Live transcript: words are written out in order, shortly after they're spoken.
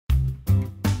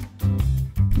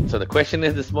So the question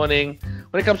is this morning,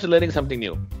 when it comes to learning something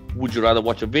new, would you rather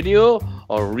watch a video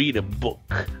or read a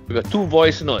book? We got 2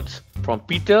 voice notes from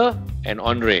Peter and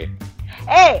Andre.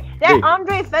 Hey, that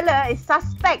Andre fella is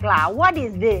suspect lah. What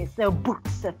is this? The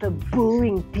books for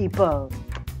boring people.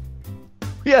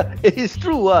 Yeah, it is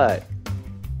true, what?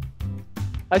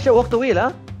 Aishah walked away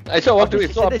lah. Aishah walked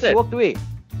away, so She upset. walked away.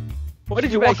 Why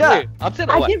did you walk Aishah? away? Upset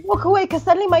or I what? did walk away because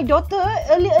suddenly my daughter,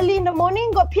 early in the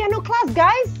morning, got piano class,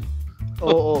 guys.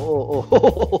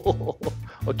 Oh.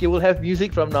 Okay, we'll have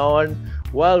music from now on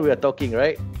while we are talking,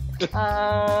 right?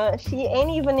 She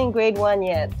ain't even in grade 1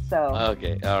 yet, so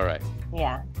Okay, alright.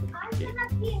 yeah. There's Okay.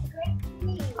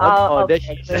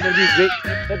 going to be great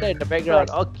further in the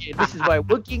background. Okay, this is why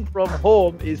working from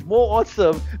home is more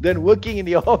awesome than working in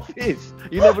the office.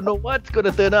 You never know what's going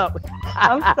to turn up.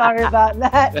 I'm sorry about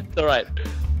that. That's alright.